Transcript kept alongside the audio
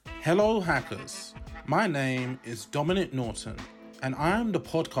Hello hackers, my name is Dominic Norton and I am the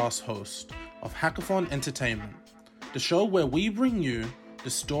podcast host of Hackathon Entertainment, the show where we bring you the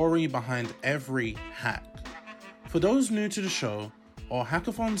story behind every hack. For those new to the show, or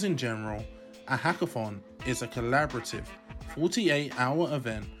hackathons in general, a hackathon is a collaborative 48-hour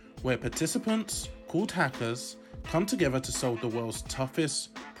event where participants, called hackers, come together to solve the world's toughest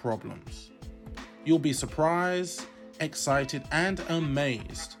problems. You'll be surprised, excited, and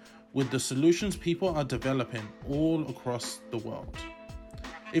amazed with the solutions people are developing all across the world.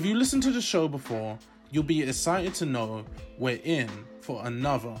 If you listened to the show before, you'll be excited to know we're in for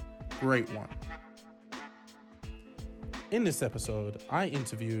another great one. In this episode, I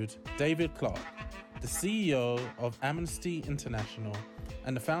interviewed David Clark, the CEO of Amnesty International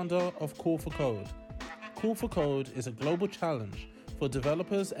and the founder of Call for Code. Call for Code is a global challenge for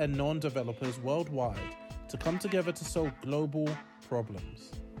developers and non-developers worldwide to come together to solve global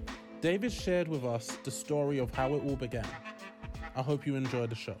problems. David shared with us the story of how it all began. I hope you enjoy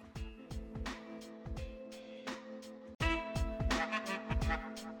the show.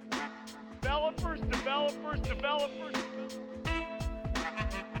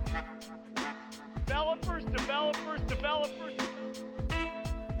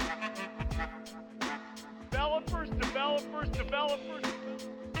 Developers.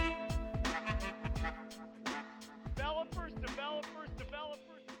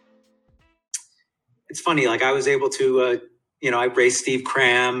 It's funny, like I was able to, I raced Steve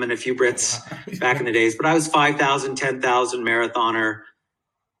Cram and a few Brits back in the days, but I was 5,000, 10,000 marathoner.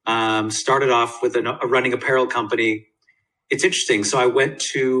 Started off with a running apparel company. It's interesting. So I went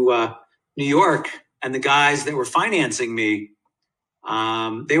to New York, and the guys that were financing me,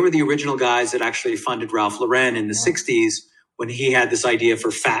 they were the original guys that actually funded Ralph Lauren in the 60s when he had this idea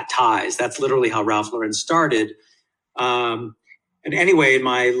for fat ties. That's literally how Ralph Lauren started. And anyway, in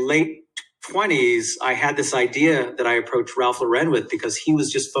my late 20s, I had this idea that I approached Ralph Lauren with because he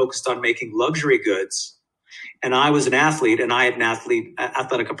was just focused on making luxury goods. And I was an athlete, and I had an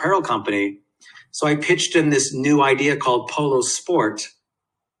athletic apparel company. So I pitched him this new idea called Polo Sport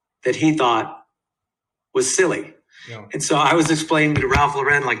that he thought was silly. Yeah. And so I was explaining to Ralph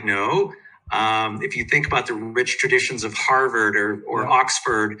Lauren, like, no, if you think about the rich traditions of Harvard or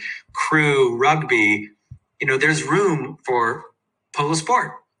Oxford, crew, rugby, there's room for Polo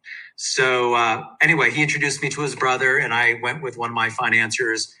Sport. So anyway, he introduced me to his brother, and I went with one of my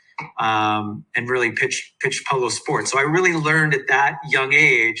financiers and really pitched Polo Sport. So I really learned at that young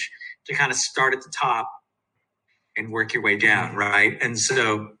age to kind of start at the top and work your way down, right? And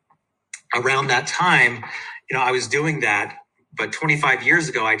so around that time, I was doing that. But 25 years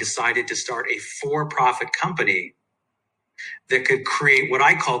ago, I decided to start a for-profit company that could create what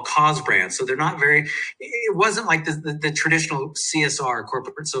I call cause brands. So it wasn't like the traditional CSR,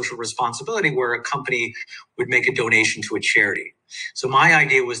 corporate social responsibility, where a company would make a donation to a charity. So my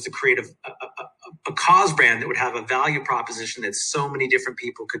idea was to create a cause brand that would have a value proposition that so many different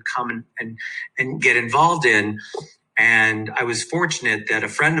people could come and get involved in. And I was fortunate that a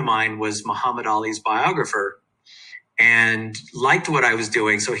friend of mine was Muhammad Ali's biographer and liked what I was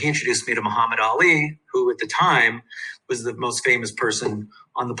doing. So he introduced me to Muhammad Ali, who at the time was the most famous person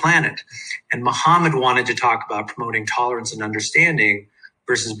on the planet. And Muhammad wanted to talk about promoting tolerance and understanding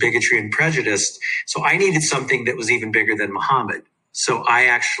versus bigotry and prejudice. So I needed something that was even bigger than Muhammad. So I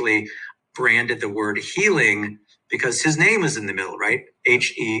actually branded the word healing because his name was in the middle, right?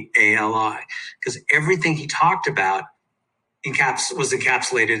 Heali. Because everything he talked about was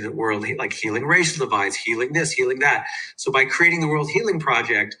encapsulated in the world, like healing racial divides, healing this, healing that. So by creating the World Healing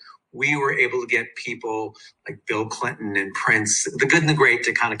Project, we were able to get people like Bill Clinton and Prince, the good and the great,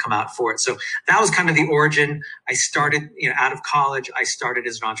 to kind of come out for it. So that was kind of the origin. I started, out of college. I started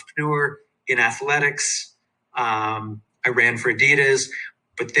as an entrepreneur in athletics. I ran for Adidas,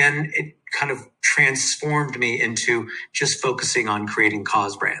 but then it kind of transformed me into just focusing on creating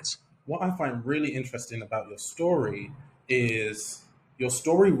cause brands. What I find really interesting about your story is your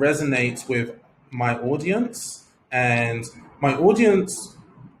story resonates with my audience, and my audience,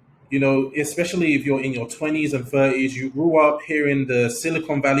 especially if you're in your 20s and 30s, you grew up hearing the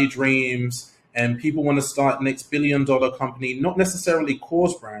Silicon Valley dreams and people want to start next billion-dollar company, not necessarily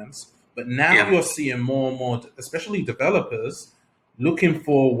cause brands, but now you're seeing more and more, especially developers, looking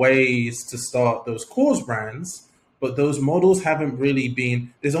for ways to start those cause brands. But those models haven't really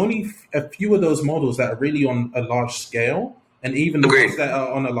been, there's only a few of those models that are really on a large scale. And even the ones that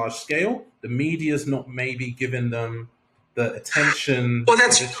are on a large scale, the media's not maybe giving them the attention. Well,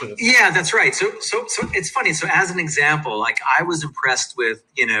 that's right. So it's funny. So as an example, like I was impressed with,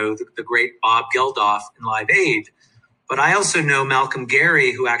 the great Bob Geldof in Live Aid, But I also know Malcolm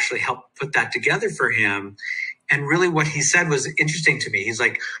Gary, who actually helped put that together for him. And really what he said was interesting to me. He's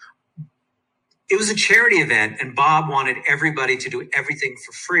like, it was a charity event and Bob wanted everybody to do everything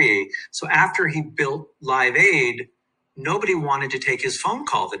for free. So after he built Live Aid, nobody wanted to take his phone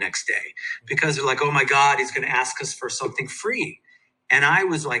call the next day because they're like, oh my God, he's going to ask us for something free. And I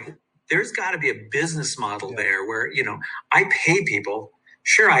was like, there's got to be a business model there where, you know, I pay people.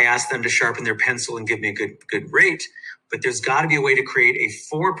 Sure, I ask them to sharpen their pencil and give me a good rate, but there's got to be a way to create a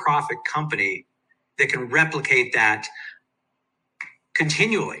for-profit company that can replicate that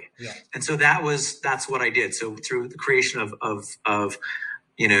continually. Yeah. And so that's what I did. So through the creation of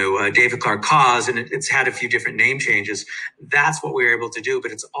David Clark Cause, and it's had a few different name changes, that's what we were able to do.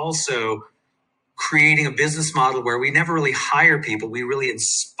 But it's also creating a business model where we never really hire people. We really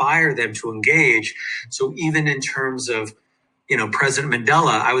inspire them to engage. So even in terms of, President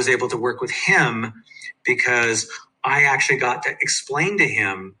Mandela, I was able to work with him because I actually got to explain to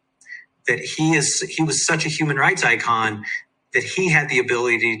him that he was such a human rights icon that he had the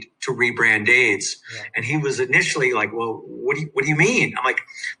ability to rebrand AIDS. Yeah. And he was initially like, well, what do you mean? I'm like,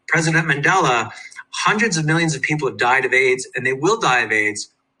 President Mandela, hundreds of millions of people have died of AIDS and they will die of AIDS,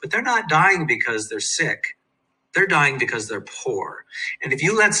 but they're not dying because they're sick. They're dying because they're poor. And if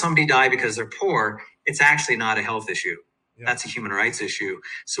you let somebody die because they're poor, it's actually not a health issue. Yeah. That's a human rights issue.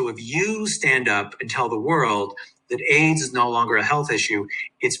 So if you stand up and tell the world that AIDS is no longer a health issue,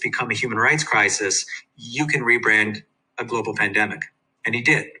 it's become a human rights crisis, you can rebrand a global pandemic. And he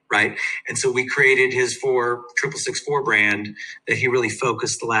did, right? And so we created his 666 brand that he really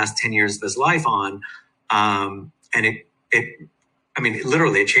focused the last 10 years of his life on. And it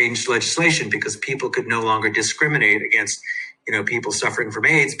changed legislation because people could no longer discriminate against, people suffering from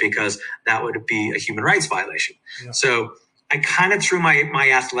AIDS because that would be a human rights violation. Yeah. So I kind of, through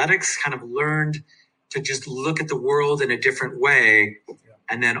my athletics, kind of learned to just look at the world in a different way. Yeah.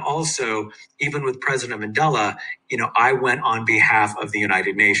 And then also, even with President Mandela, I went on behalf of the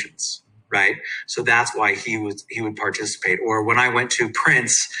United Nations, right? So that's why he would participate. Or when I went to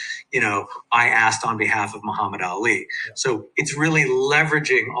Prince, I asked on behalf of Muhammad Ali. Yeah. So it's really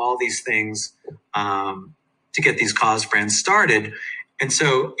leveraging all these things to get these cause brands started. And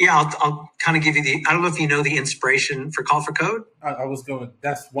so, I'll kind of give you I don't know if you know the inspiration for Call for Code.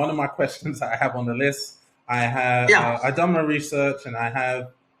 That's one of my questions I have on the list. I have, I've done my research and I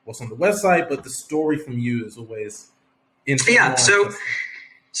have what's on the website, but the story from you is always interesting. Yeah. So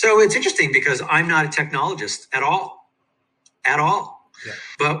it's interesting because I'm not a technologist at all. Yeah.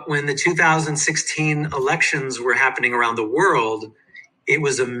 But when the 2016 elections were happening around the world, it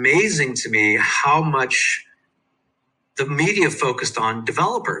was amazing to me how much the media focused on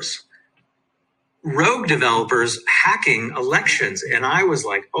developers, rogue developers hacking elections. And I was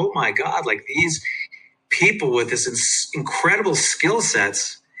like, oh my God, like these people with this incredible skill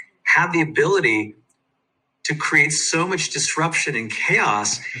sets have the ability to create so much disruption and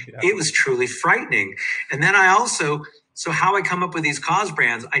chaos. Yeah. It was truly frightening. And then so how I come up with these cause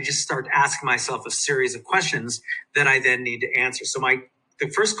brands, I just start asking myself a series of questions that I then need to answer. So the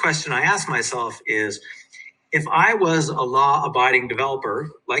first question I ask myself is, if I was a law-abiding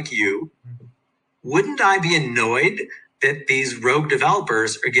developer like you, wouldn't I be annoyed that these rogue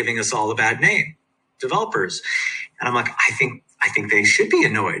developers are giving us all a bad name? Developers. And I'm like, I think they should be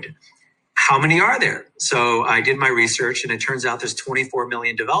annoyed. How many are there? So I did my research and it turns out there's 24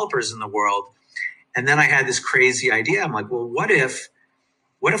 million developers in the world. And then I had this crazy idea. I'm like, well, what if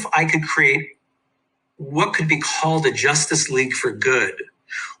I could create what could be called a Justice League for Good,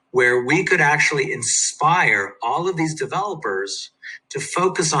 where we could actually inspire all of these developers to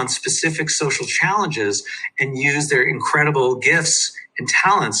focus on specific social challenges and use their incredible gifts and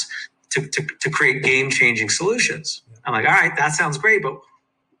talents to create game-changing solutions. I'm like, all right, that sounds great, but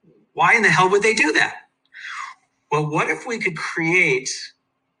why in the hell would they do that? Well, what if we could create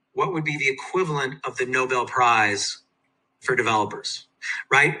what would be the equivalent of the Nobel Prize for developers,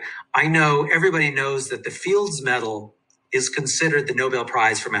 right? I know everybody knows that the Fields Medal is considered the Nobel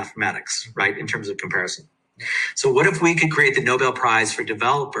Prize for mathematics, right, in terms of comparison. So what if we could create the Nobel Prize for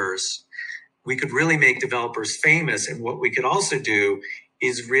developers? We could really make developers famous. And what we could also do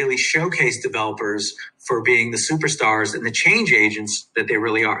is really showcase developers for being the superstars and the change agents that they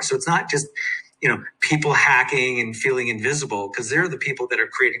really are. So it's not just, people hacking and feeling invisible, because they're the people that are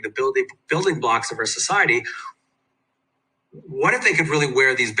creating the building blocks of our society. What if they could really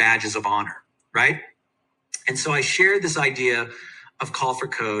wear these badges of honor, right? And so I shared this idea of Call for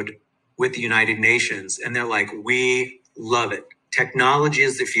Code with the United Nations, and they're like, we love it. Technology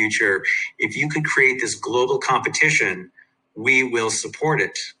is the future. If you could create this global competition, we will support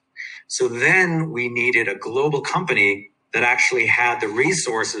it. So then we needed a global company that actually had the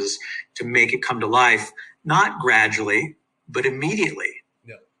resources to make it come to life, not gradually, but immediately.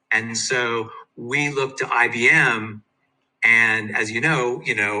 Yeah. And so we looked to IBM, and as you know,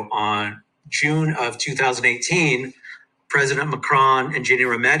 on June of 2018, President Macron and Ginny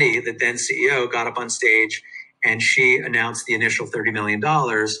Rometty, the then CEO, got up on stage and she announced the initial $30 million,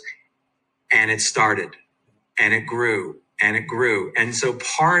 and it started and it grew and it grew. And so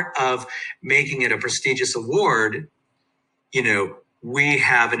part of making it a prestigious award, we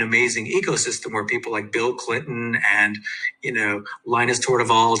have an amazing ecosystem where people like Bill Clinton and, Linus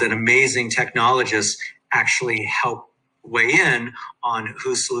Torvald and amazing technologists actually help weigh in on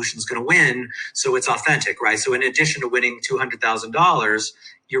whose solution is going to win. So it's authentic, right? So in addition to winning $200,000,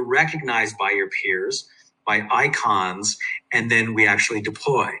 you're recognized by your peers, by icons, and then we actually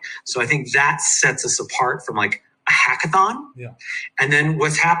deploy. So I think that sets us apart from like a hackathon. Yeah. And then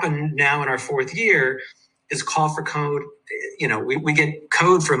what's happened now in our fourth year is call for code. We get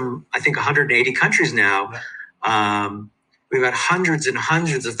code from, I think, 180 countries now. Yeah. We've got hundreds and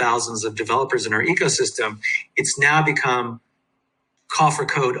hundreds of thousands of developers in our ecosystem. It's now become call for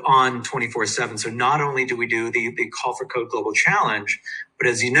code on 24/7. So not only do we do the call for code global challenge, but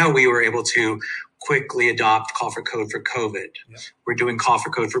as you know, we were able to quickly adopt call for code for COVID. Yeah. We're doing call for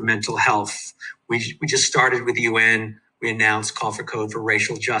code for mental health. We just started with UN. We announced call for code for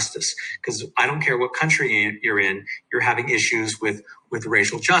racial justice, because I don't care what country you're in, you're having issues with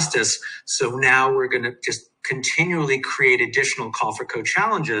racial justice. So now we're going to just continually create additional call for code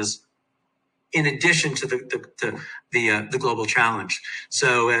challenges in addition to the global challenge.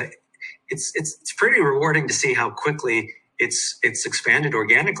 So it's pretty rewarding to see how quickly it's expanded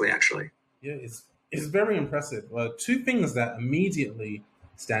organically, actually. Yeah, it's very impressive. Two things that immediately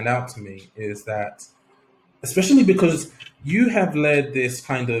stand out to me is that, especially because you have led this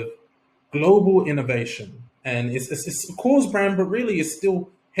kind of global innovation, and it's a cause brand, but really it's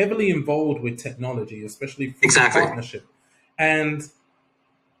still heavily involved with technology, especially through partnership. And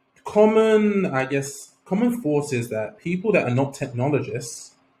common thought is that people that are not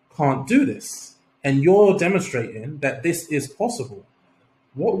technologists can't do this. And you're demonstrating that this is possible.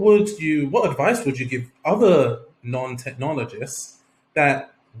 What advice would you give other non-technologists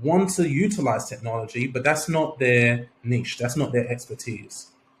that want to utilize technology, but that's not their niche, that's not their expertise?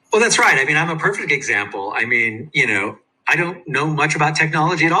 Well, that's right. I mean, I'm a perfect example. I mean, I don't know much about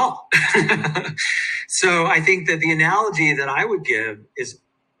technology at all. So I think that the analogy that I would give is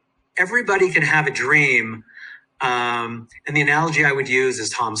everybody can have a dream. And the analogy I would use is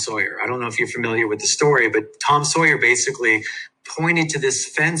Tom Sawyer. I don't know if you're familiar with the story, but Tom Sawyer basically pointed to this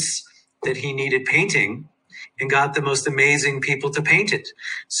fence that he needed painting and got the most amazing people to paint it.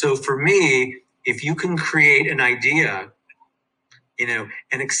 So for me, if you can create an idea, an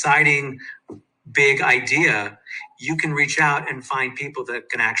exciting, big idea, you can reach out and find people that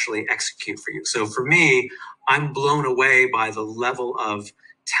can actually execute for you. So for me, I'm blown away by the level of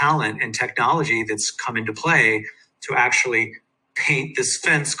talent and technology that's come into play to actually paint this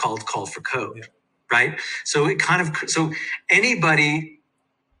fence called call for code. Yeah. Right? So so anybody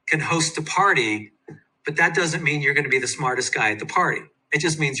can host a party, but that doesn't mean you're going to be the smartest guy at the party. It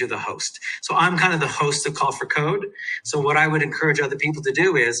just means you're the host. So I'm kind of the host of Call for Code. So what I would encourage other people to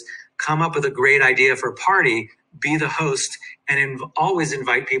do is come up with a great idea for a party, be the host, and always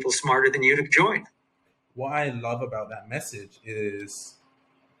invite people smarter than you to join. What I love about that message is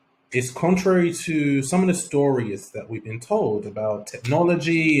it's contrary to some of the stories that we've been told about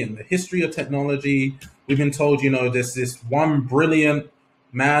technology and the history of technology. We've been told, there's this one brilliant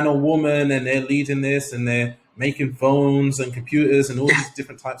man or woman and they're leading this and they're making phones and computers and all these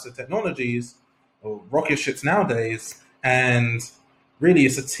different types of technologies or rocket ships nowadays. And really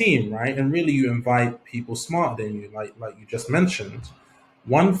it's a team, right? And really you invite people smarter than you, like you just mentioned.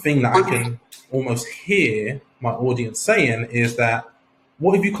 One thing that I can almost hear my audience saying is that,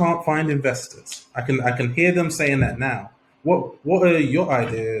 what if you can't find investors? I can hear them saying that now. What are your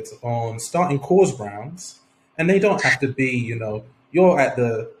ideas on starting cause brands? And they don't have to be, you're at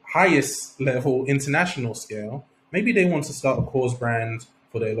the highest level international scale. Maybe they want to start a cause brand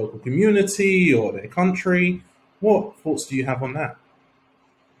for their local community or their country. What thoughts do you have on that?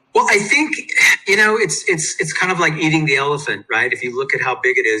 Well, I think, it's kind of like eating the elephant, right? If you look at how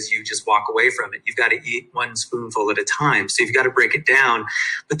big it is, you just walk away from it. You've got to eat one spoonful at a time. So you've got to break it down.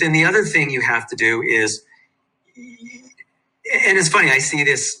 But then the other thing you have to do is, and it's funny, I see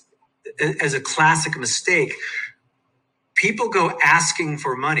this as a classic mistake. People go asking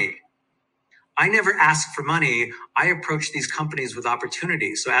for money. I never ask for money. I approach these companies with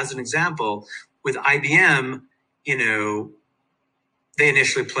opportunities. So as an example, with IBM, they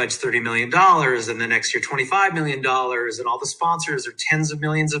initially pledged $30 million and the next year $25 million, and all the sponsors are tens of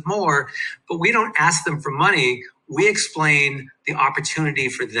millions of more. But we don't ask them for money. We explain the opportunity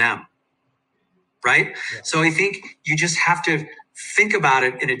for them, right? Yeah. So I think you just have to think about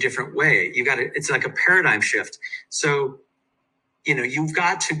it in a different way. It's like a paradigm shift. So, you've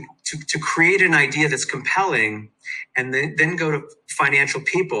got to create an idea that's compelling and then go to financial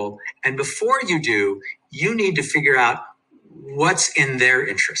people. And before you do, you need to figure out what's in their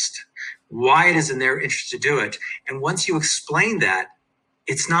interest, why it is in their interest to do it. And once you explain that,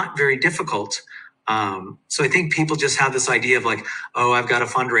 it's not very difficult. So I think people just have this idea of like, oh, I've got to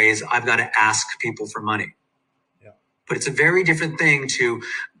fundraise, I've got to ask people for money. Yeah. But it's a very different thing to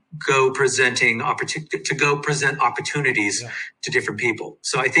go present opportunities to different people.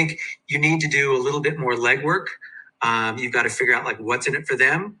 So I think you need to do a little bit more legwork. You've got to figure out like what's in it for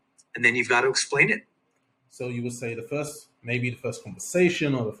them, and then you've got to explain it. So you would say the first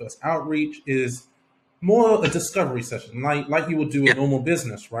conversation or the first outreach is more a discovery session, like you would do a normal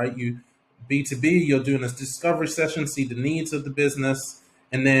business, right? You B2B, you're doing a discovery session, see the needs of the business,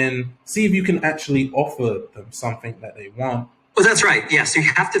 and then see if you can actually offer them something that they want. Well, that's right. Yeah. So you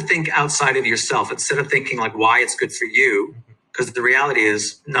have to think outside of yourself instead of thinking like why it's good for you, because the reality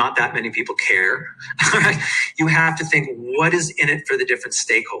is not that many people care. You have to think what is in it for the different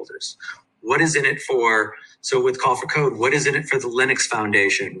stakeholders. What is in it for, so with Call for Code, what is in it for the Linux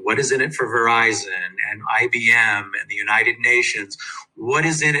Foundation? What is in it for Verizon and IBM and the United Nations? What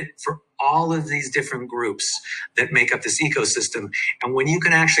is in it for all of these different groups that make up this ecosystem? And when you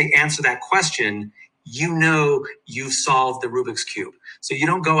can actually answer that question, you've solved the Rubik's Cube. So you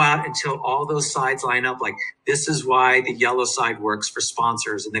don't go out until all those sides line up like, this is why the yellow side works for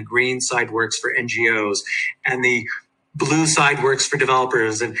sponsors and the green side works for NGOs and the blue side works for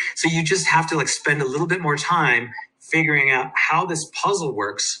developers. And so you just have to like spend a little bit more time figuring out how this puzzle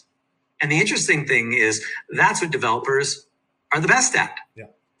works. And the interesting thing is that's what developers are the best at. Yeah.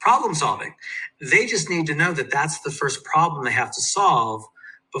 Problem solving. They just need to know that that's the first problem they have to solve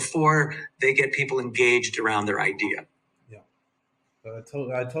before they get people engaged around their idea. Yeah.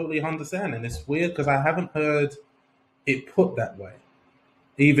 I totally understand. And it's weird because I haven't heard it put that way.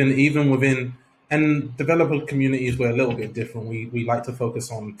 Even within, and developer communities, we're a little bit different. We like to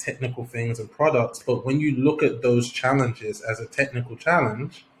focus on technical things and products, but when you look at those challenges as a technical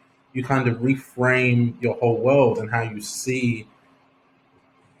challenge, you kind of reframe your whole world and how you see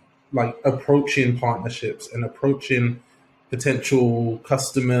like approaching partnerships and approaching potential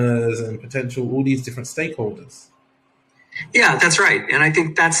customers and potential all these different stakeholders. Yeah, that's right. And I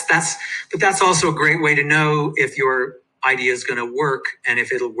think that's also a great way to know if your idea is going to work and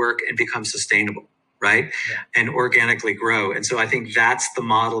if it'll work and become sustainable, right? Yeah. And organically grow. And so I think that's the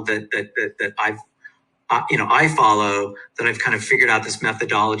model that I follow, that I've kind of figured out this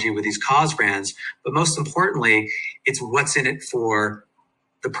methodology with these cause brands. But most importantly, it's what's in it for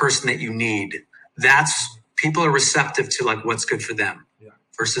the person that you need. People are receptive to like what's good for them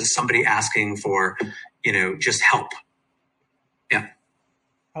versus somebody asking for, just help. Yeah.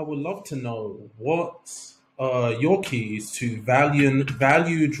 I would love to know what are your keys to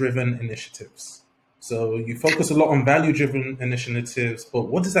value-driven initiatives. So you focus a lot on value-driven initiatives, but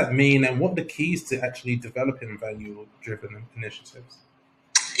what does that mean? And what are the keys to actually developing value-driven initiatives?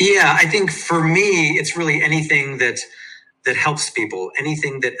 Yeah, I think for me, it's really anything that helps people,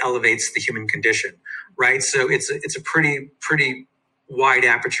 anything that elevates the human condition, right? So it's a pretty wide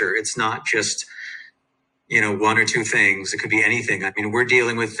aperture. It's not just, one or two things. It could be anything. I mean, we're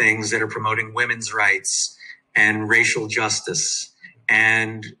dealing with things that are promoting women's rights and racial justice.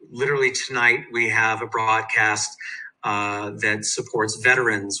 And literally tonight we have a broadcast that supports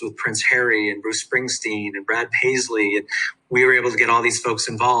veterans with Prince Harry and Bruce Springsteen and Brad Paisley. And we were able to get all these folks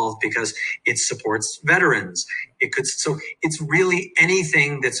involved because it supports veterans. So it's really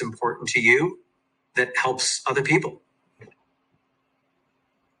anything that's important to you that helps other people.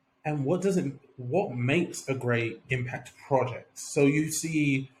 And what makes a great impact project? So you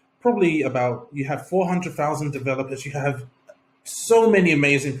see you have 400,000 developers, you have so many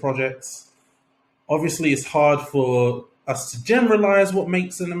amazing projects. Obviously, it's hard for us to generalize what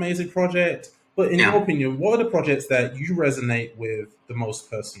makes an amazing project, but in your opinion, what are the projects that you resonate with the most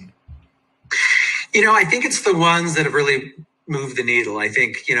personally? I think it's the ones that have really moved the needle. I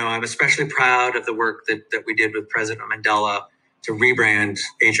think, I'm especially proud of the work that we did with President Mandela to rebrand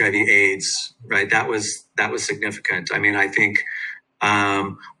HIV/AIDS, right? That was significant. I mean, I think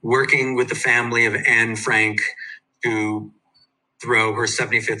working with the family of Anne Frank to throw her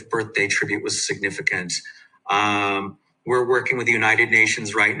 75th birthday tribute was significant. we're working with the United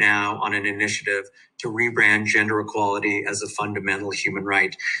Nations right now on an initiative to rebrand gender equality as a fundamental human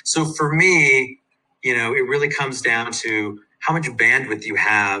right. So for me, it really comes down to how much bandwidth you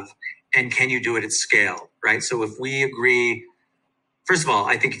have and can you do it at scale, right? So if we agree, first of all,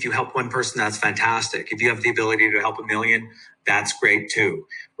 I think if you help one person, that's fantastic. If you have the ability to help 1 million, that's great too,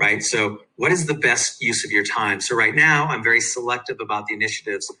 right? So what is the best use of your time? So right now, I'm very selective about the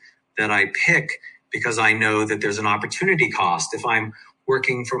initiatives that I pick because I know that there's an opportunity cost. If I'm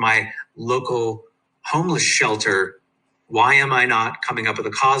working for my local homeless shelter, why am I not coming up with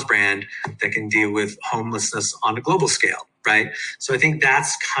a cause brand that can deal with homelessness on a global scale, right? So I think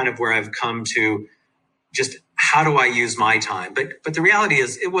that's kind of where I've come to just how do I use my time? But the reality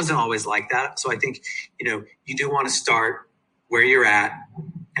is it wasn't always like that. So I think, you do want to start where you're at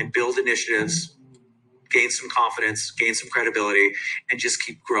and build initiatives, gain some confidence, gain some credibility, and just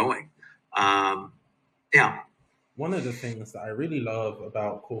keep growing. Yeah. One of the things that I really love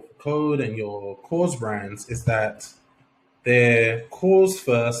about Call for Code and your cause brands is that they're cause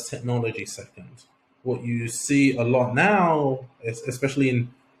first, technology second. What you see a lot now, especially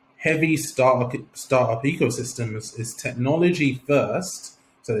in heavy startup ecosystems, is technology first.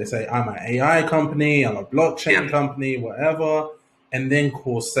 So they say, I'm an AI company, I'm a blockchain company, whatever, and then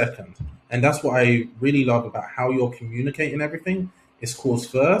cause second. And that's what I really love about how you're communicating everything. Is cause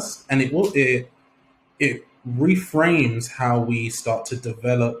first, and it reframes how we start to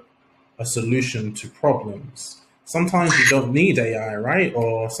develop a solution to problems. Sometimes you don't need AI, right?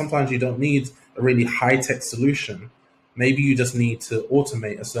 Or sometimes you don't need a really high-tech solution. Maybe you just need to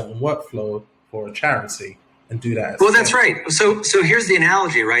automate a certain workflow for a charity and do that. Well, that's right. So here's the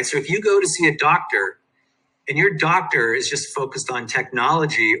analogy, right? So if you go to see a doctor and your doctor is just focused on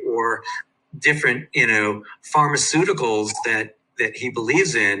technology or different, pharmaceuticals that he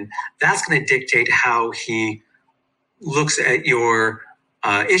believes in, that's going to dictate how he looks at your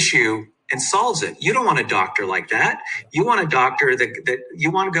issue and solves it. You don't want a doctor like that. You want a doctor that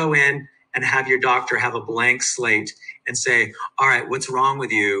you want to go in and have your doctor have a blank slate and say, all right, what's wrong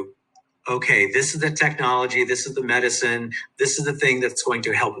with you? Okay, this is the technology, this is the medicine, this is the thing that's going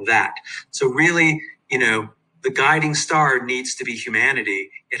to help that. So really, the guiding star needs to be humanity.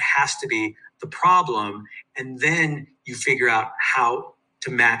 It has to be the problem. And then you figure out how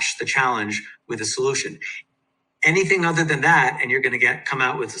to match the challenge with a solution. Anything other than that, and you're going to come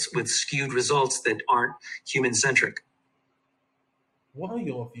out with skewed results that aren't human centric. What are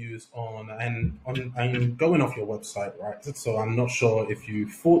your views on I'm going off your website, right? So I'm not sure if you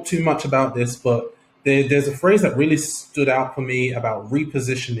thought too much about this, but there's a phrase that really stood out for me about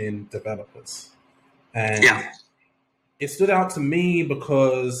repositioning developers. And it stood out to me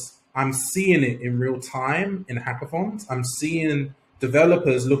because I'm seeing it in real time in hackathons. I'm seeing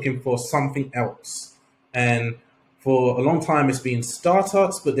developers looking for something else. And for a long time, it's been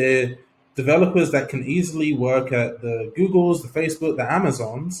startups, but they're developers that can easily work at the Googles, the Facebook, the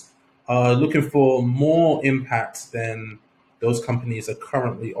Amazons, are looking for more impact than those companies are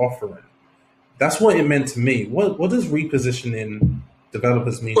currently offering. That's what it meant to me. What does repositioning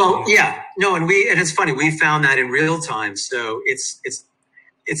developers mean? Well, and it's funny, we found that in real time. So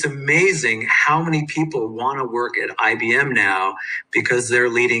it's amazing how many people want to work at IBM now because they're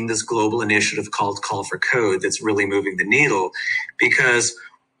leading this global initiative called Call for Code that's really moving the needle. Because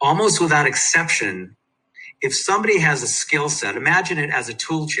almost without exception, if somebody has a skill set, imagine it as a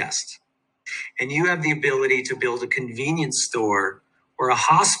tool chest, and you have the ability to build a convenience store or a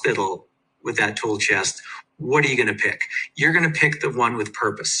hospital with that tool chest, what are you going to pick? You're going to pick the one with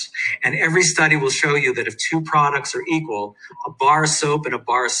purpose. And every study will show you that if two products are equal, a bar of soap and a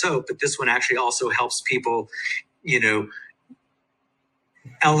bar of soap, but this one actually also helps people,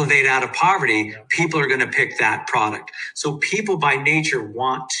 elevate out of poverty, people are going to pick that product. So people by nature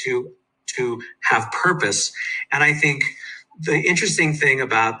want to have purpose. And I think the interesting thing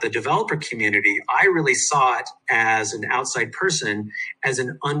about the developer community, I really saw it as an outside person, as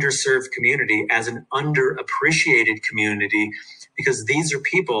an underserved community, as an underappreciated community, because these are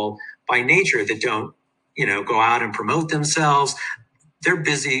people by nature that don't, go out and promote themselves. They're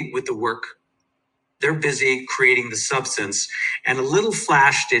busy with the work. They're busy creating the substance, and a little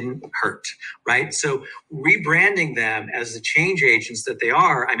flash didn't hurt, right? So rebranding them as the change agents that they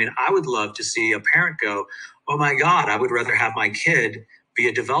are, I would love to see a parent go, oh my God, I would rather have my kid be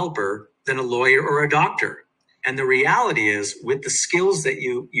a developer than a lawyer or a doctor. And the reality is, with the skills that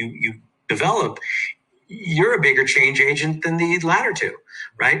you develop, you're a bigger change agent than the latter two,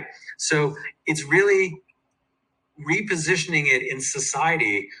 right? So it's really repositioning it in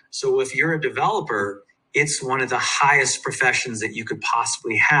society. So if you're a developer, it's one of the highest professions that you could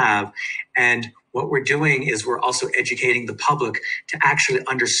possibly have. And what we're doing is we're also educating the public to actually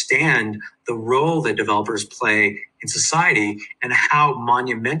understand the role that developers play in society and how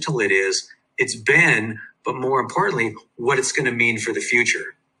monumental it's been, but more importantly, what it's going to mean for the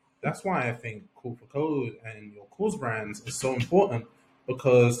future. That's why I think Call for Code and your cause brands is so important,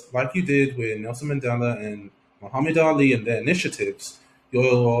 because like you did with Nelson Mandela and Muhammad Ali and their initiatives,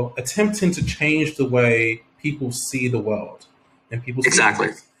 you're attempting to change the way people see the world and people's Exactly.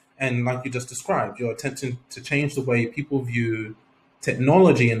 lives. And like you just described, you're attempting to change the way people view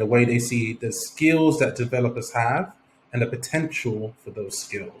technology and the way they see the skills that developers have and the potential for those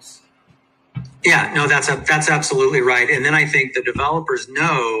skills. Yeah, no, that's absolutely right. And then I think the developers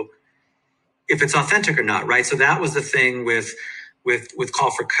know if it's authentic or not, right? So that was the thing with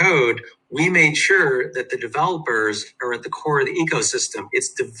Call for Code. We made sure that the developers are at the core of the ecosystem.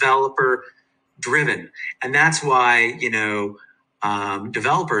 It's developer driven. And that's why,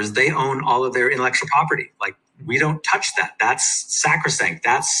 developers, they own all of their intellectual property. Like, we don't touch that. That's sacrosanct.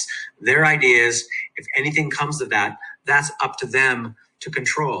 That's their ideas. If anything comes of that, that's up to them to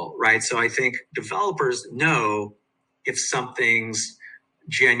control, right? So I think developers know if something's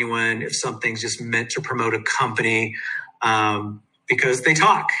genuine, if something's just meant to promote a company, because they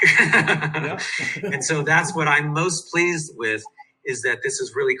talk. And so that's what I'm most pleased with, is that this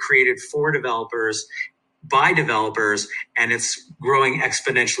is really created for developers, by developers, and it's growing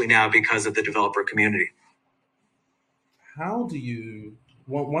exponentially now because of the developer community. How do you,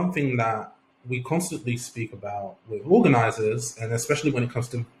 one thing that we constantly speak about with organizers, and especially when it comes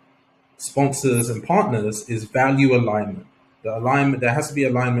to sponsors and partners, is value alignment. The alignment, there has to be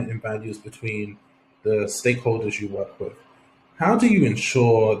alignment in values between the stakeholders you work with. How do you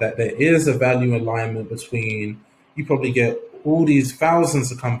ensure that there is a value alignment between, you probably get all these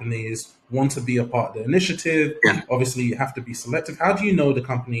thousands of companies want to be a part of the initiative. Yeah. Obviously you have to be selective. How do you know the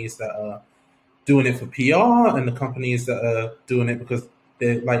companies that are doing it for PR and the companies that are doing it because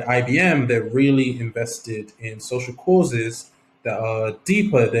they're like IBM, they're really invested in social causes that are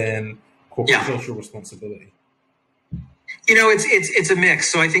deeper than corporate social responsibility? It's a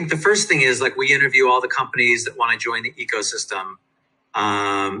mix. So I think the first thing is, like, we interview all the companies that want to join the ecosystem.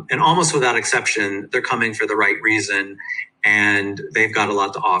 And almost without exception, they're coming for the right reason and they've got a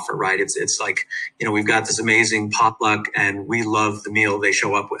lot to offer, right? It's like, we've got this amazing potluck and we love the meal they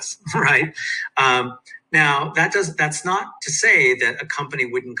show up with, right? Now that's not to say that a company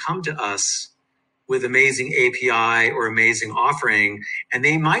wouldn't come to us with amazing API or amazing offering, and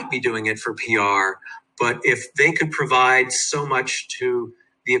they might be doing it for PR. But if they could provide so much to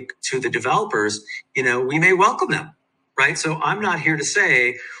the developers, we may welcome them, right? So I'm not here to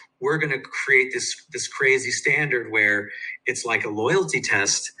say we're going to create this crazy standard where it's like a loyalty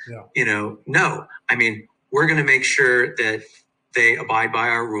test. Yeah. No. I mean, we're going to make sure that they abide by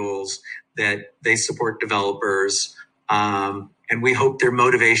our rules, that they support developers, and we hope their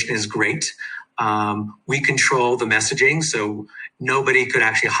motivation is great. We control the messaging, so nobody could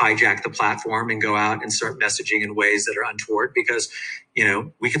actually hijack the platform and go out and start messaging in ways that are untoward, because,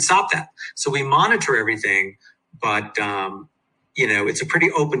 we can stop that. So we monitor everything, but, it's a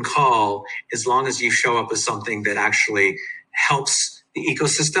pretty open call as long as you show up with something that actually helps the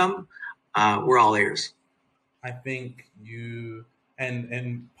ecosystem. We're all ears. I think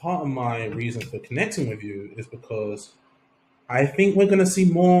and part of my reason for connecting with you is because I think we're going to see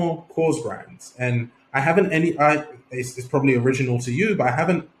more cause brands, and it's probably original to you, but I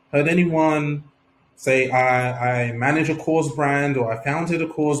haven't heard anyone say I manage a cause brand or I founded a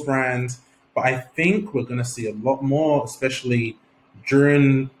cause brand. But I think we're going to see a lot more, especially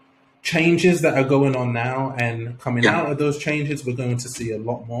during changes that are going on now and coming out of those changes. We're going to see a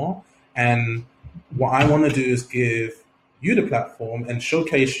lot more. And what I want to do is give you the platform and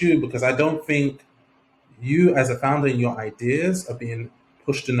showcase you, because I don't think you as a founder and your ideas are being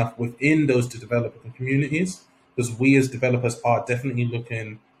pushed enough within those developer communities, because we as developers are definitely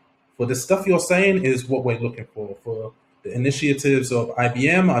looking for the stuff you're saying is what we're looking for the initiatives of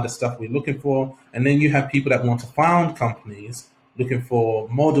IBM are the stuff we're looking for. And then you have people that want to found companies looking for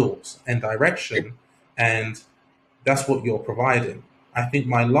models and direction. And that's what you're providing. I think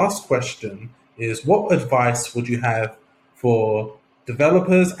my last question is, what advice would you have for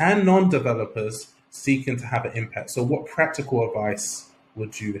developers and non-developers seeking to have an impact? So what practical advice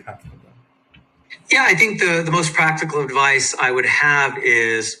would you have for them? Yeah, I think the most practical advice I would have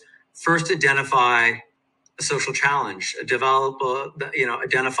is, first, identify a social challenge,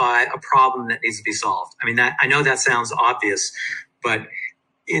 identify a problem that needs to be solved. I mean, I know that sounds obvious, but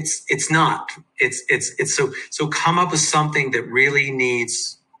it's not. It's so come up with something that really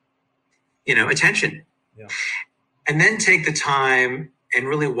needs, attention. Yeah. And then take the time and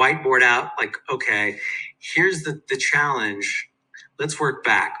really whiteboard out, like, okay, here's the challenge. Let's work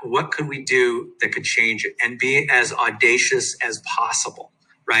back. What could we do that could change it? And be as audacious as possible,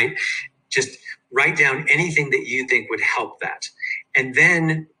 right? Just write down anything that you think would help that. And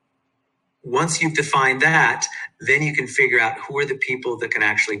then once you've defined that, then you can figure out who are the people that can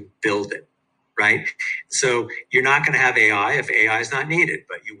actually build it, right? So you're not going to have AI if AI is not needed,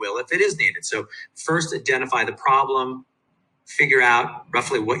 but you will if it is needed. So first identify the problem, figure out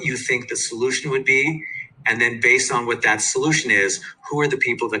roughly what you think the solution would be, and then based on what that solution is, who are the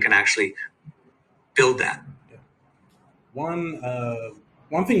people that can actually build that? Yeah.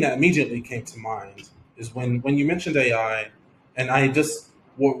 One thing that immediately came to mind is when you mentioned AI, and I just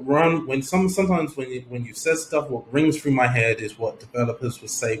sometimes when you said stuff, what rings through my head is what developers would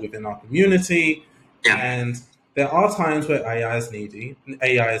say within our community. Yeah. And there are times where AI is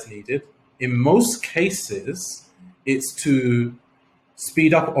needed. In most cases, it's to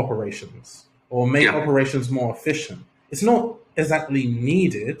speed up operations or make operations more efficient. It's not exactly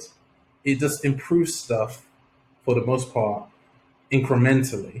needed. It just improves stuff for the most part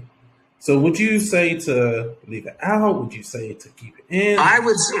incrementally. So would you say to leave it out? Would you say to keep it in? I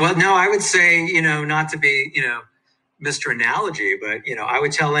would say, not to be, Mr. Analogy, but, I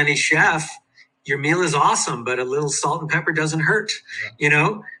would tell any chef, your meal is awesome, but a little salt and pepper doesn't hurt,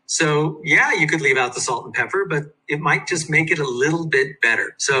 So you could leave out the salt and pepper, but it might just make it a little bit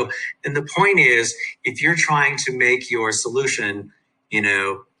better. So, and the point is, if you're trying to make your solution,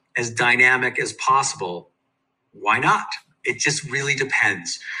 as dynamic as possible, why not? It just really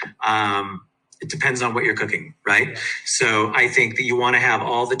depends. It depends on what you're cooking, right? Yeah. So I think that you want to have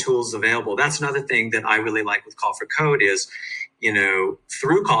all the tools available. That's another thing that I really like with Call for Code is,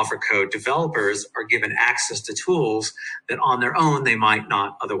 through Call for Code, developers are given access to tools that on their own they might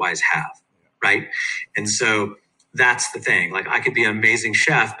not otherwise have, right? And so that's the thing. Like I could be an amazing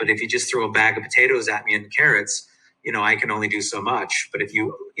chef, but if you just throw a bag of potatoes at me and carrots, I can only do so much. But if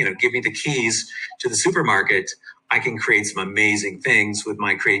you, give me the keys to the supermarket, I can create some amazing things with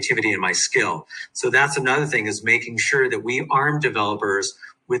my creativity and my skill. So that's another thing is making sure that we arm developers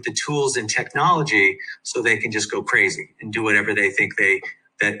with the tools and technology so they can just go crazy and do whatever they think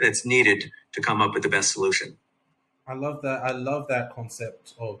that's needed to come up with the best solution. I love that. I love that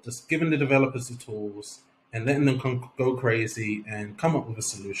concept of just giving the developers the tools and letting them go crazy and come up with a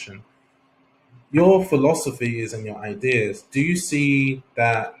solution. Your philosophies and your ideas, do you see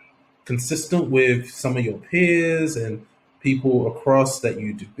that consistent with some of your peers and people across that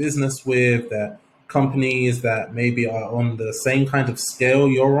you do business with, that companies that maybe are on the same kind of scale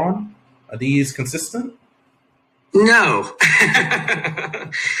you're on? Are these consistent? No.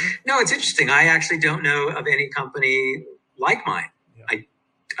 No, it's interesting. I actually don't know of any company like mine. Yeah.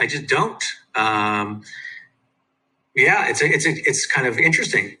 I just don't. It's kind of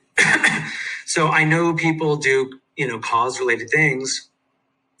interesting. So I know people do, cause related things,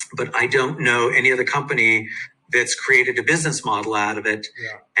 but I don't know any other company that's created a business model out of it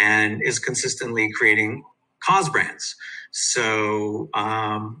and is consistently creating cause brands. So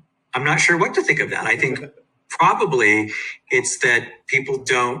I'm not sure what to think of that. I think probably it's that people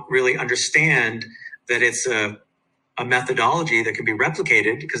don't really understand that it's a methodology that can be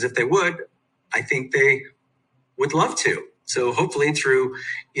replicated, because if they would, I think they would love to. So hopefully through,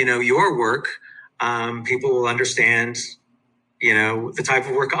 your work, people will understand the type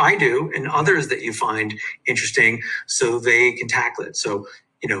of work I do and others that you find interesting so they can tackle it. So,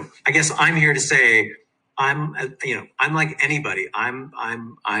 I guess I'm here to say I'm like anybody.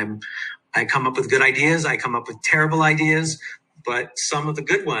 I come up with good ideas. I come up with terrible ideas, but some of the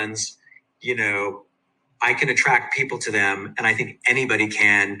good ones, I can attract people to them. And I think anybody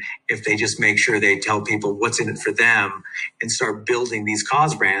can if they just make sure they tell people what's in it for them and start building these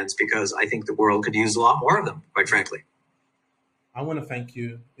cause brands, because I think the world could use a lot more of them, quite frankly. I want to thank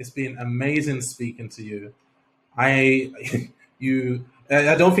you. It's been amazing speaking to you. I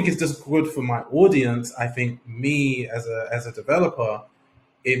don't think it's just good for my audience. I think me as a developer,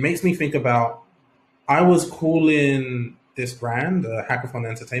 it makes me think about, I was calling this brand, Hackathon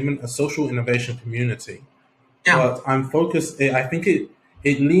Entertainment, a social innovation community. Yeah. But I'm focused, I think it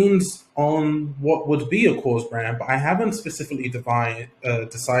leans on what would be a cause brand, but I haven't specifically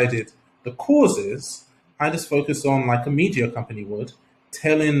decided the causes. I just focus on, like a media company would,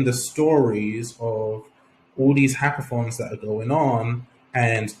 telling the stories of all these hackathons that are going on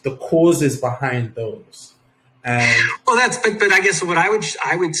and the causes behind those. And well, but I guess what I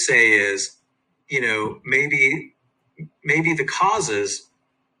would say is, maybe the causes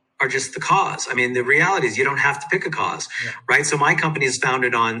are just the cause. I mean, the reality is you don't have to pick a cause, right? So my company is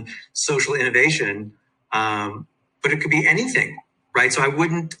founded on social innovation. But it could be anything, right? So I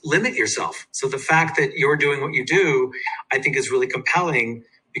wouldn't limit yourself. So the fact that you're doing what you do, I think is really compelling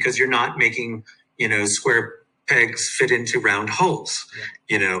because you're not making, square pegs fit into round holes.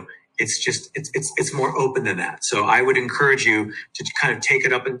 Yeah. It's more open than that. So I would encourage you to kind of take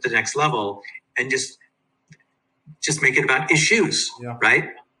it up at the next level and just make it about issues, right?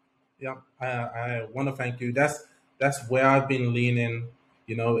 Yeah, I want to thank you. That's where I've been leaning.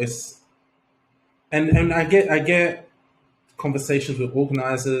 And I get conversations with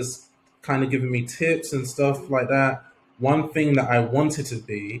organizers, kind of giving me tips and stuff like that. One thing that I wanted to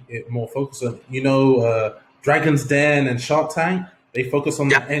be more focused on, Dragon's Den and Shark Tank, they focus on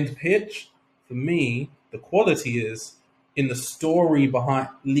the end pitch. For me, the quality is in the story behind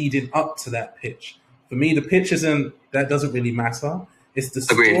leading up to that pitch. For me, the pitch that doesn't really matter. It's the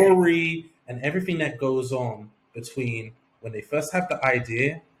story and everything that goes on between when they first have the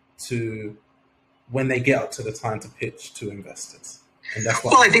idea to when they get up to the time to pitch to investors. And that's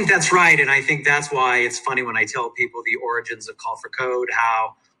I think that's right. And I think that's why it's funny when I tell people the origins of Call for Code,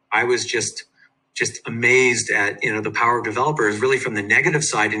 how I was just amazed at, the power of developers really from the negative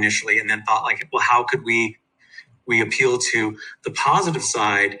side initially, and then thought how could we appeal to the positive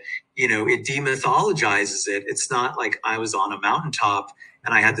side? It demythologizes it. It's not like I was on a mountaintop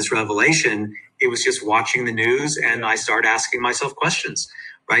and I had this revelation. It was just watching the news and I started asking myself questions,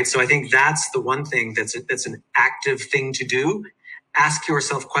 right? So I think that's the one thing that's an active thing to do. Ask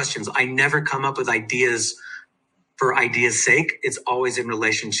yourself questions. I never come up with ideas for ideas' sake. It's always in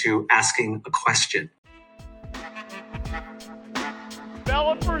relation to asking a question.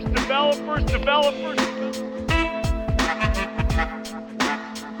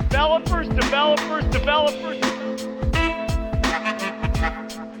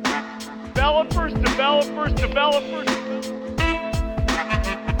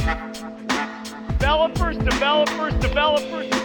 Developers.